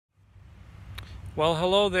Well,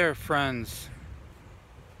 hello there, friends.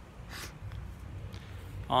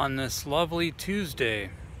 On this lovely Tuesday,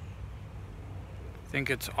 I think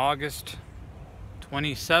it's August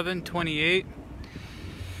 27, 28,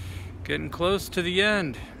 getting close to the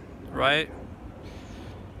end, right?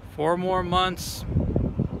 4 more months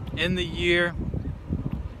in the year,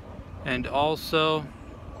 and also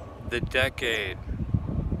the decade.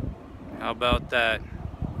 How about that?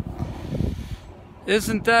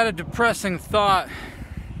 Isn't that a depressing thought?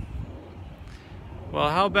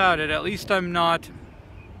 Well, how about it? At least I'm not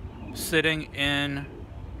sitting in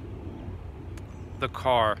the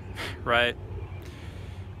car, right?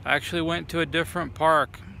 I actually went to a different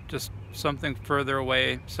park, just something further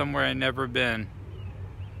away, somewhere I've never been.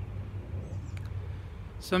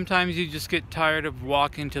 Sometimes you just get tired of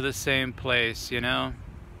walking to the same place, you know?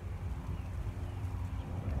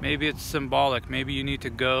 Maybe it's symbolic. Maybe you need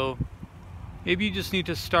to go. Maybe you just need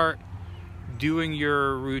to start doing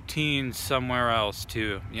your routine somewhere else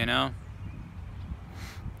too, you know?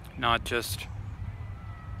 Not just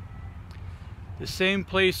the same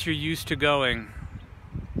place you're used to going.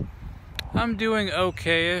 I'm doing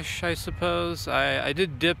okay-ish, I suppose. I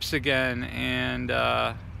did dips again, and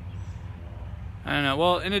I don't know.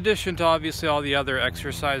 Well, in addition to obviously all the other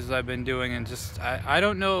exercises I've been doing, and just I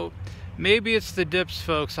don't know. Maybe it's the dips,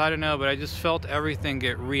 folks. I don't know, but I just felt everything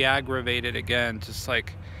get re-aggravated again. Just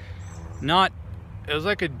like not. It was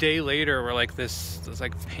like a day later where like there's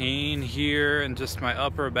like pain here and just my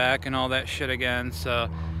upper back and all that shit again.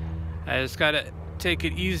 So I just gotta take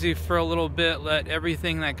it easy for a little bit, let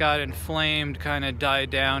everything that got inflamed kind of die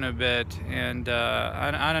down a bit. And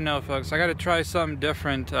I don't know, folks. I gotta try something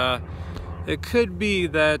different. It could be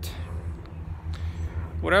that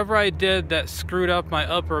whatever I did that screwed up my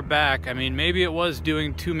upper back, I mean, maybe it was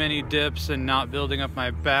doing too many dips and not building up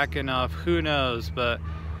my back enough. Who knows? But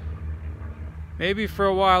maybe for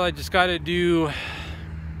a while I just got to do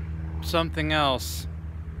something else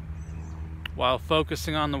while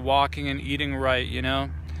focusing on the walking and eating right, you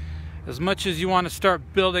know? As much as you want to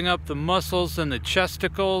start building up the muscles and the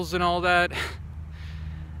chesticles and all that,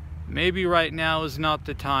 maybe right now is not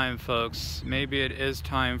the time, folks. Maybe it is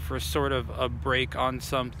time for sort of a break on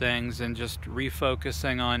some things and just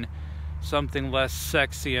refocusing on something less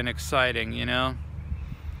sexy and exciting, you know?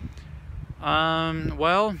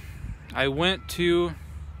 Well, I went to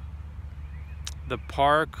the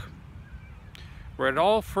park where it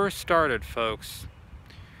all first started, folks.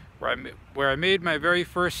 Where I made my very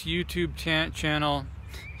first YouTube channel.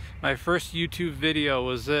 My first YouTube video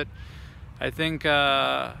was it. I think,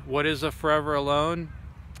 What is a Forever Alone?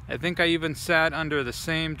 I think I even sat under the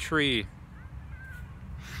same tree.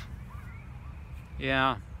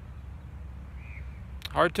 Yeah.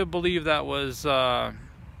 Hard to believe that was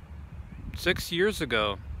 6 years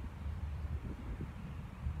ago.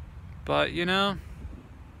 But, you know,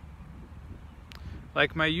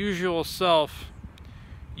 like my usual self,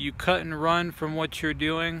 you cut and run from what you're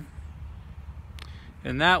doing.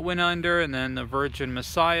 And that went under, and then the Virgin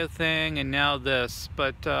Messiah thing, and now this.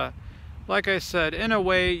 But like I said, in a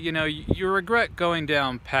way, you know, you regret going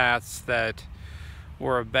down paths that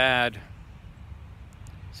were bad.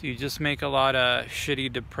 So you just make a lot of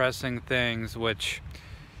shitty, depressing things, which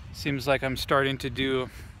seems like I'm starting to do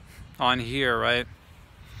on here, right?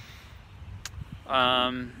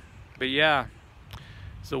 But yeah,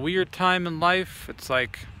 it's a weird time in life. It's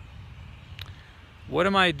like, what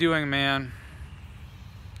am I doing, man?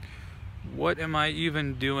 What am I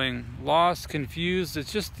even doing? Lost, confused.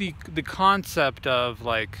 It's just the concept of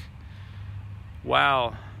like,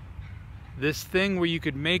 wow, this thing where you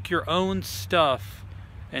could make your own stuff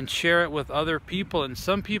and share it with other people, and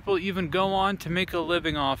some people even go on to make a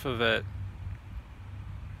living off of it,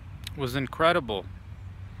 was incredible.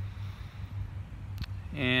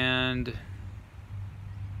 And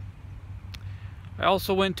I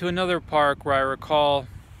also went to another park where I recall,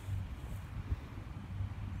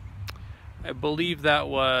 I believe that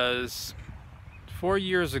was 4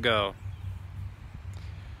 years ago.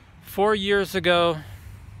 4 years ago,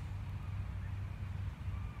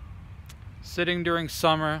 sitting during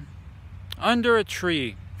summer under a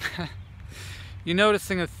tree. You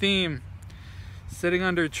noticing a theme? Sitting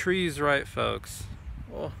under trees, right, folks?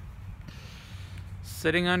 Oh.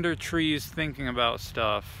 Sitting under trees thinking about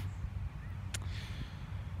stuff.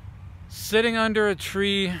 Sitting under a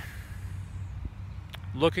tree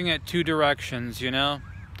looking at two directions, you know?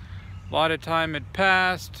 A lot of time had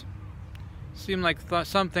passed. Seemed like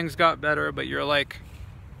some things got better, but you're like,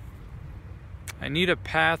 I need a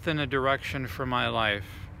path and a direction for my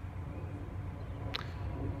life.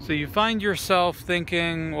 So you find yourself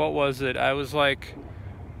thinking, what was it? I was like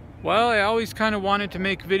Well, I always kind of wanted to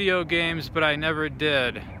make video games, but I never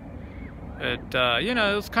did. You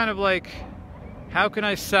know, it was kind of like, how can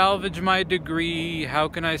I salvage my degree? How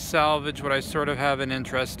can I salvage what I sort of have an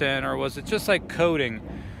interest in? Or was it just like coding,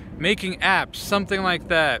 making apps, something like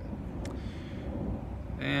that?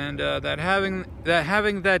 And having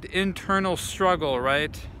that internal struggle,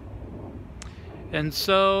 right? And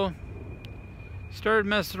so started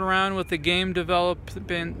messing around with the game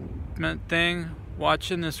development thing,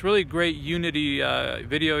 watching this really great Unity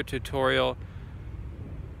video tutorial.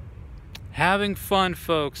 Having fun,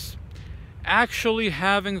 folks. Actually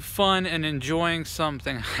having fun and enjoying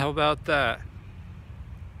something. How about that?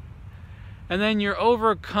 And then you're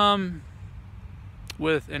overcome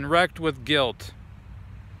with and wrecked with guilt.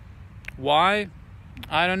 Why?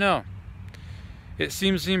 I don't know. It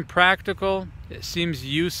seems impractical. It seems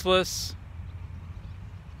useless.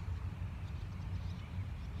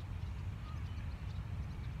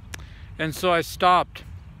 And so I stopped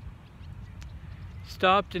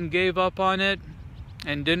and gave up on it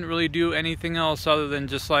and didn't really do anything else other than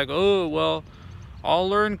just like, oh, well, I'll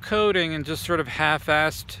learn coding, and just sort of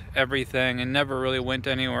half-assed everything and never really went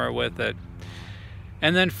anywhere with it.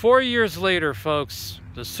 And then 4 years later, folks,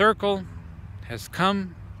 the circle has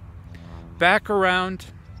come back around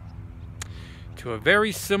to a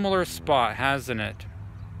very similar spot, hasn't it?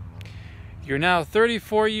 You're now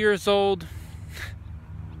 34 years old.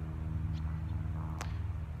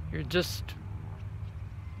 You're just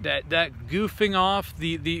that goofing off,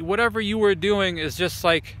 the whatever you were doing is just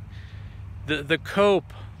like the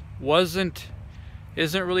cope isn't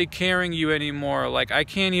really carrying you anymore. Like, I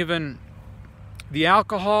can't even, the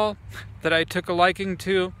alcohol that I took a liking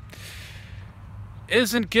to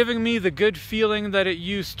isn't giving me the good feeling that it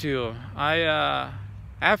used to.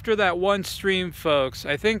 After that one stream, folks,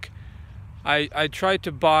 I think I tried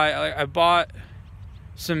to buy, I bought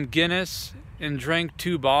some Guinness and drank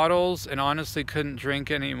 2 bottles and honestly couldn't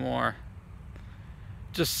drink anymore.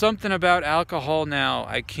 Just something about alcohol now,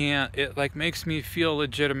 I can't, it like makes me feel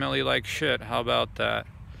legitimately like shit. How about that?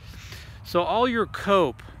 So all your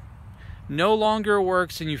cope no longer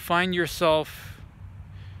works and you find yourself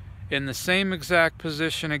in the same exact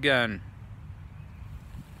position again.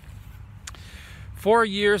 4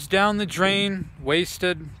 years down the drain,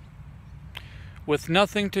 wasted, with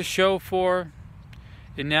nothing to show for,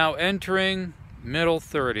 and now entering middle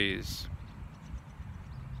 30s.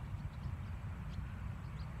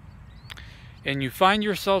 And you find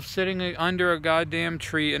yourself sitting under a goddamn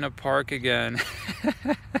tree in a park again.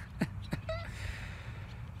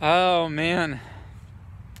 Oh man.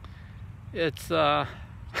 It's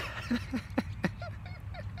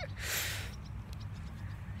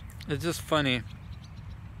it's just funny.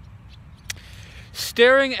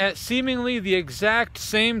 Staring at seemingly the exact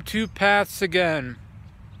same 2 paths again.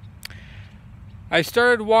 I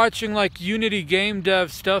started watching like Unity game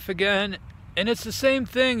dev stuff again, and it's the same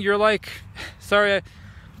thing. You're like, sorry, I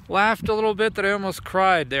laughed a little bit that I almost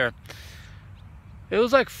cried there. It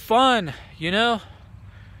was like fun, you know?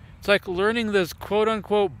 It's like learning this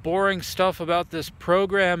quote-unquote boring stuff about this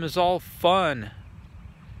program is all fun.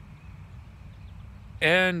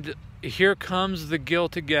 And here comes the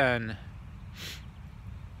guilt again.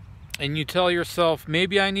 And you tell yourself,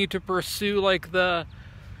 maybe I need to pursue like the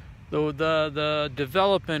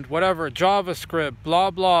development, whatever, JavaScript, blah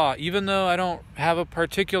blah, even though I don't have a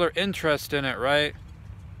particular interest in it, right?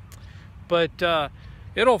 But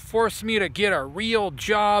it'll force me to get a real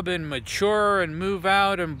job and mature and move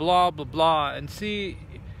out and blah blah blah. And see,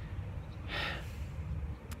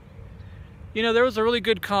 you know, there was a really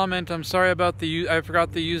good comment, I'm sorry about I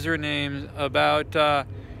forgot the username, about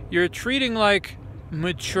you're treating like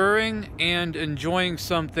maturing and enjoying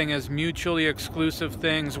something as mutually exclusive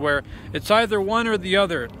things where it's either one or the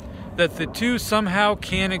other, that the two somehow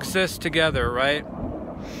can't exist together, right?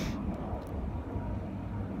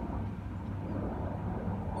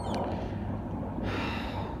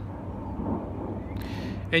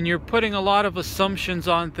 And you're putting a lot of assumptions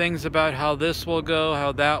on things about how this will go,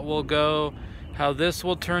 how that will go, how this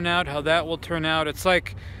will turn out, how that will turn out. It's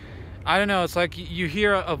like, I don't know, it's like you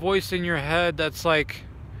hear a voice in your head that's like,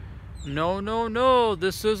 no,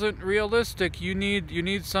 this isn't realistic. You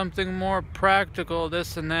need something more practical,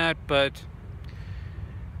 this and that, but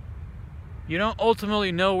you don't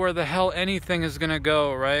ultimately know where the hell anything is gonna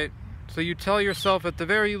go, right? So you tell yourself, at the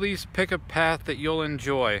very least, pick a path that you'll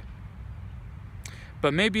enjoy.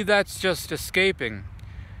 But maybe that's just escaping.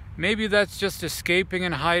 Maybe that's just escaping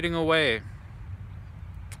and hiding away.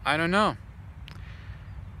 I don't know.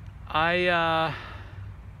 I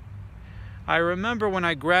remember when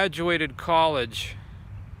I graduated college.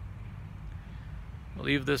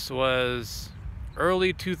 believe this was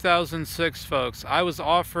early 2006, folks. I was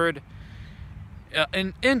offered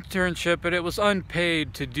an internship, but it was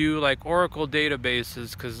unpaid, to do like Oracle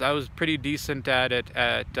databases because I was pretty decent at it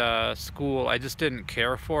at school. I just didn't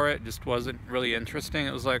care for it. It just wasn't really interesting.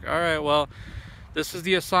 It was like, all right, well, this is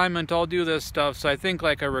the assignment, I'll do this stuff. So I think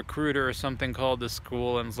like a recruiter or something called the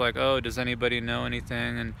school and was like, oh, does anybody know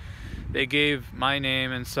anything? And they gave my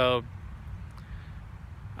name, and so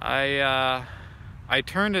I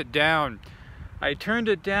turned it down. I turned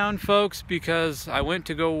it down, folks, because I went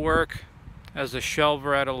to go work as a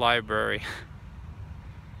shelver at a library.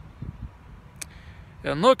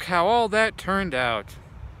 And look how all that turned out.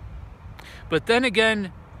 But then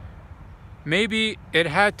again, maybe it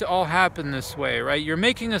had to all happen this way, right? You're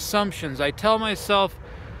making assumptions. I tell myself,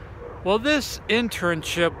 well, this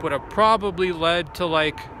internship would have probably led to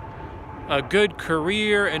like a good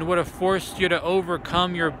career and would have forced you to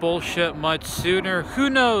overcome your bullshit much sooner. Who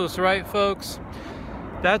knows, right, folks?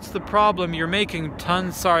 That's the problem. You're making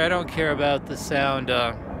tons. Sorry, I don't care about the sound.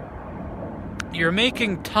 You're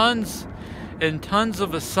making tons and tons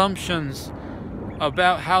of assumptions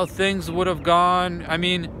about how things would have gone. I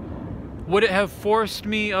mean, would it have forced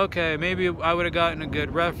me? Okay, maybe I would have gotten a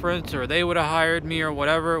good reference, or they would have hired me, or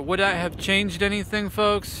whatever. Would I have changed anything,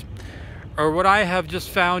 folks? Or would I have just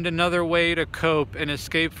found another way to cope and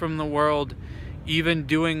escape from the world, even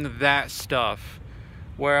doing that stuff?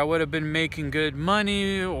 Where I would have been making good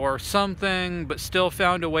money or something, but still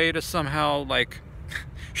found a way to somehow, like,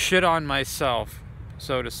 shit on myself,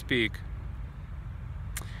 so to speak.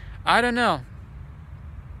 I don't know.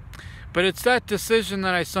 But it's that decision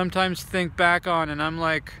that I sometimes think back on, and I'm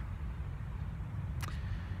like,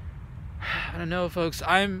 I don't know, folks.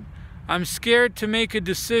 I'm scared to make a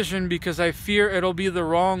decision because I fear it'll be the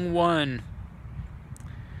wrong one.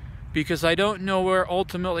 Because I don't know where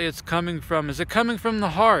ultimately it's coming from. Is it coming from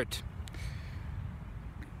the heart?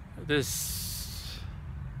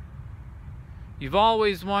 You've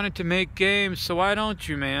always wanted to make games, so why don't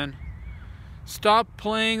you, man? Stop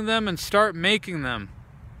playing them and start making them.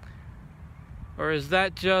 Or is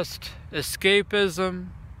that just escapism?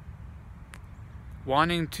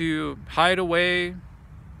 Wanting to hide away?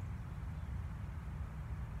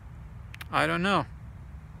 I don't know.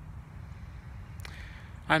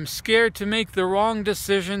 I'm scared to make the wrong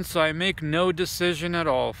decision, so I make no decision at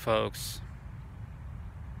all, folks.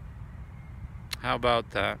 How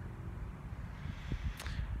about that?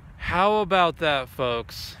 How about that,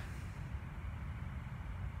 folks?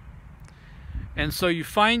 And so you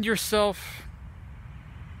find yourself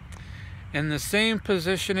in the same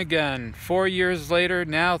position again, 4 years later,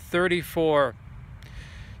 now 34,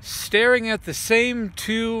 staring at the same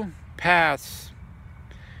two paths.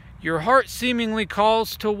 Your heart seemingly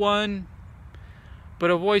calls to one,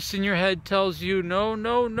 but a voice in your head tells you, no,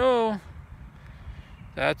 no, no.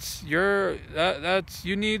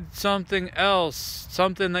 You need something else,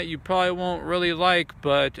 something that you probably won't really like,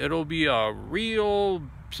 but it'll be a real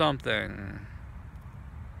something.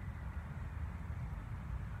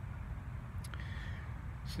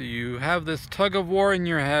 So you have this tug of war in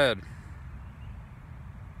your head.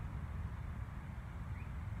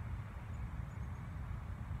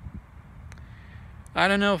 I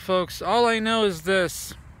don't know, folks. All I know is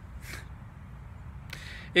this.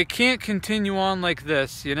 It can't continue on like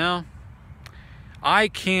this, you know? I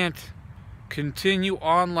can't continue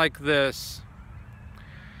on like this.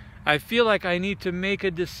 I feel like I need to make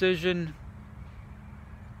a decision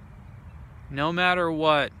no matter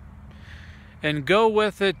what. And go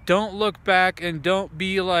with it. Don't look back and don't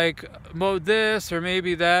be like, well, this or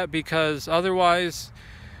maybe that, because otherwise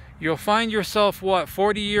you'll find yourself,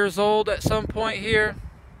 40 years old at some point here?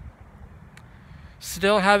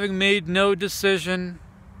 Still having made no decision.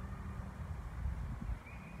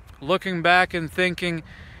 Looking back and thinking,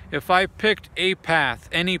 if I picked a path,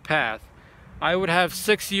 any path, I would have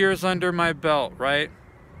 6 years under my belt, right?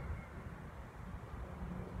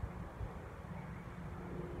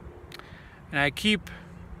 And I keep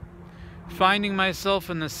finding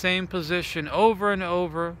myself in the same position over and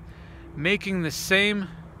over, making the same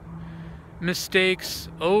mistakes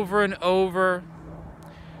over and over,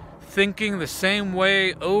 thinking the same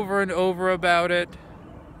way over and over about it,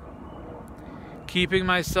 keeping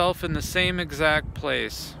myself in the same exact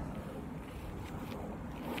place.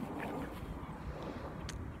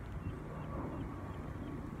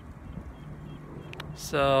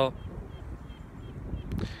 So,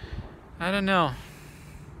 I don't know.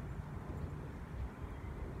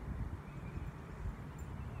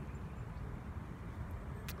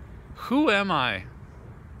 Who am I?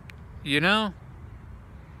 You know?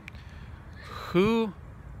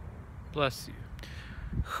 Bless you.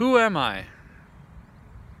 Who am I?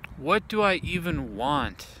 What do I even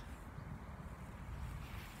want?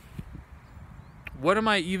 What am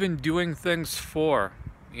I even doing things for?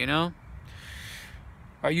 You know?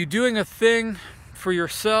 Are you doing a thing for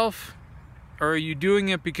yourself? Or are you doing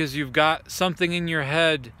it because you've got something in your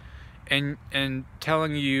head and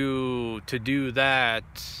telling you to do that?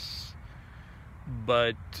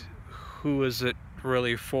 But who is it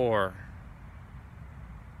really for?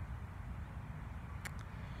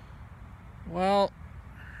 Well,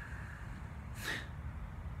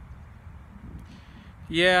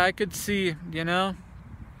 yeah, I could see,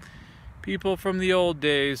 people from the old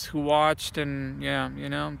days who watched and,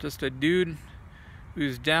 just a dude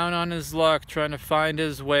who's down on his luck trying to find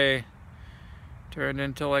his way turned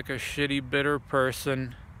into like a shitty, bitter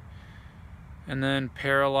person, and then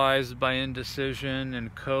paralyzed by indecision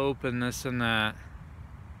and cope and this and that.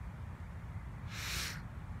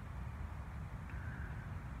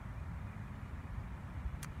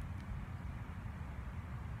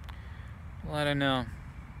 Well, I don't know.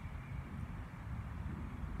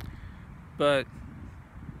 But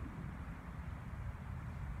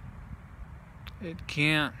it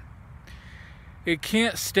can't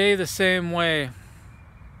stay the same way.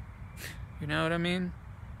 You know what I mean?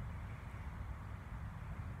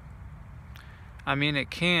 I mean, it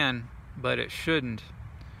can, but it shouldn't.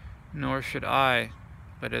 Nor should I.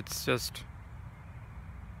 But it's just,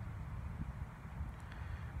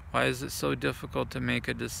 why is it so difficult to make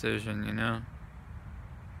a decision,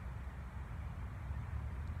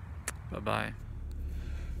 Bye-bye.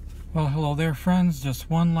 Well, hello there, friends. Just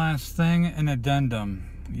one last thing, an addendum.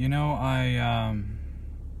 I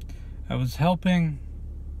was helping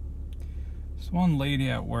this one lady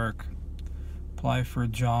at work apply for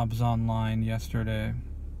jobs online yesterday,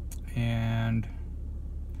 and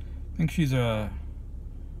I think she's a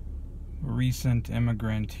recent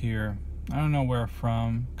immigrant here. I don't know where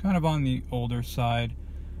from, kind of on the older side.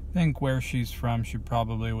 I think where she's from, she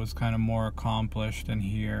probably was kind of more accomplished than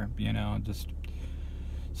here, just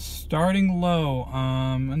starting low.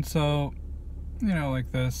 And so,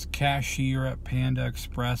 like this cashier at Panda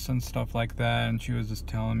Express and stuff like that, and she was just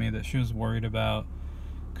telling me that she was worried about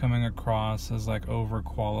coming across as like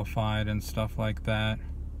overqualified and stuff like that.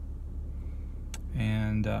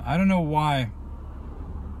 And I don't know why,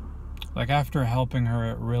 like after helping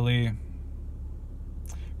her, it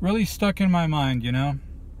really stuck in my mind,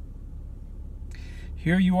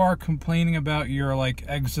 Here you are complaining about your like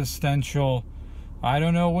existential, I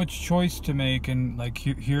don't know which choice to make, and like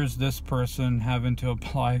here's this person having to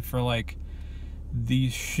apply for like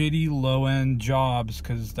these shitty low-end jobs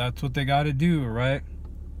because that's what they got to do, right?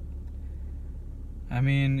 I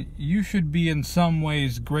mean, you should be in some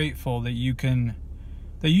ways grateful that you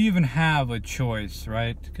even have a choice,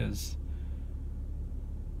 right? Because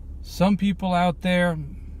some people out there,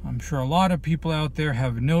 I'm sure a lot of people out there,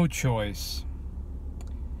 have no choice.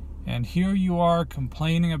 And here you are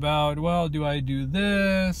complaining about, well, do I do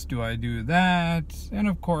this? Do I do that? And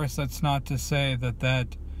of course, that's not to say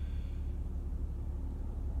that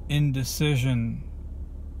indecision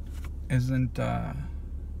isn't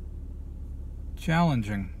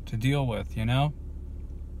challenging to deal with,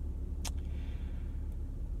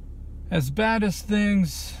 As bad as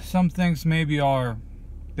some things maybe are,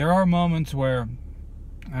 there are moments where,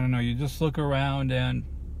 I don't know, you just look around and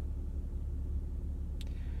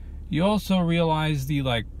you also realize the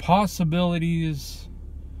like possibilities,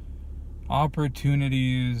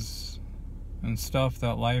 opportunities, and stuff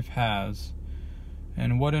that life has,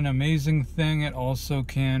 and what an amazing thing it also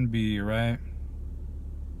can be, right?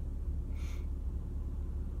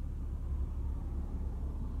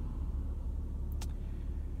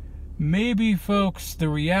 Maybe, folks, the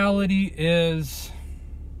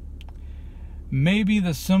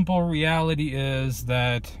simple reality is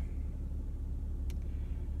that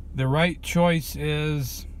the right choice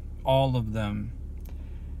is all of them.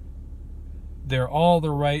 They're all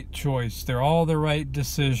the right choice. They're all the right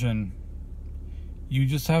decision. You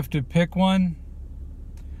just have to pick one,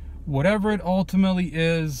 whatever it ultimately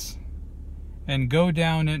is, and go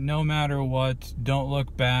down it no matter what. Don't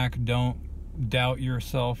look back. Don't doubt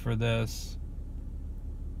yourself for this.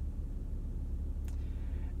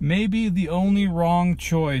 Maybe the only wrong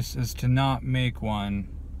choice is to not make one.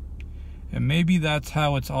 And maybe that's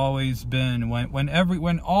how it's always been.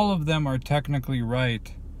 When all of them are technically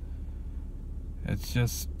right, it's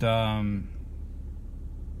just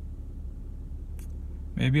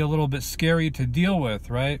maybe a little bit scary to deal with,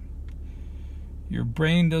 right? Your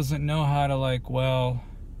brain doesn't know how to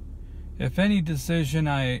if any decision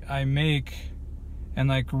I make and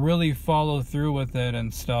really follow through with it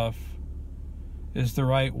and stuff, is the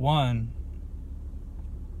right one,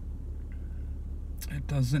 it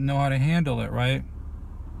doesn't know how to handle it, right?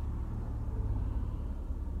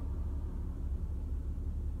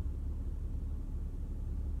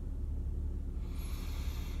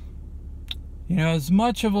 You know, as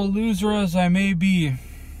much of a loser as I may be,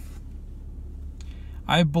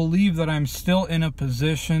 I believe that I'm still in a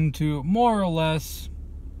position to more or less,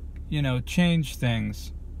 you know, change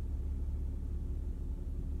things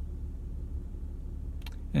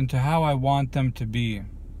into how I want them to be.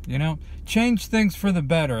 You know, change things for the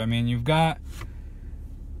better. I mean, you've got,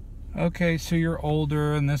 okay, so you're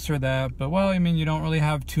older and this or that, but well, I mean, you don't really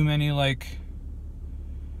have too many, like,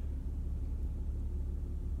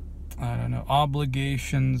 I don't know,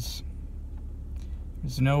 obligations.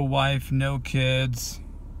 There's no wife, no kids.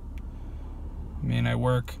 I mean, I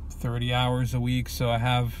work 30 hours a week, so I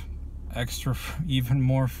have extra, even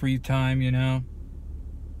more free time, you know.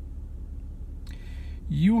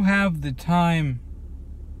 You have the time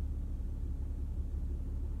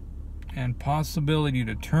and possibility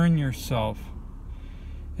to turn yourself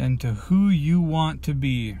into who you want to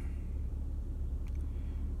be.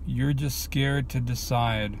 You're just scared to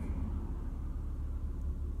decide.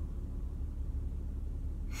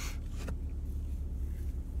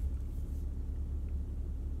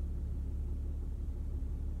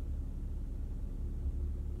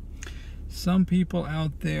 Some people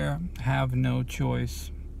out there have no choice.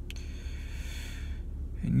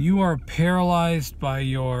 And you are paralyzed by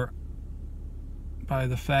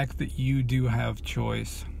the fact that you do have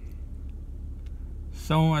choice.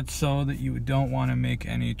 So much so that you don't want to make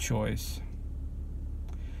any choice.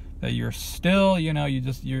 That you're still, you know,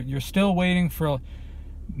 you're still waiting for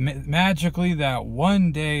magically that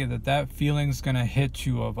one day that feeling's gonna hit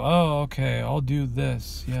you of, oh, okay, I'll do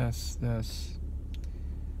this, yes, this.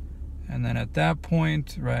 And then at that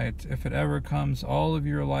point, right, if it ever comes, all of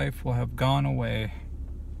your life will have gone away.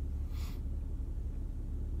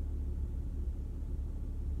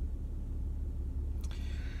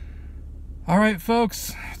 All right,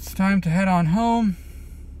 folks, it's time to head on home.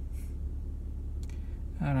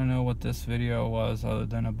 I don't know what this video was other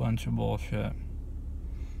than a bunch of bullshit.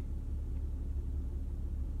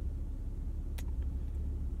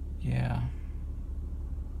 Yeah.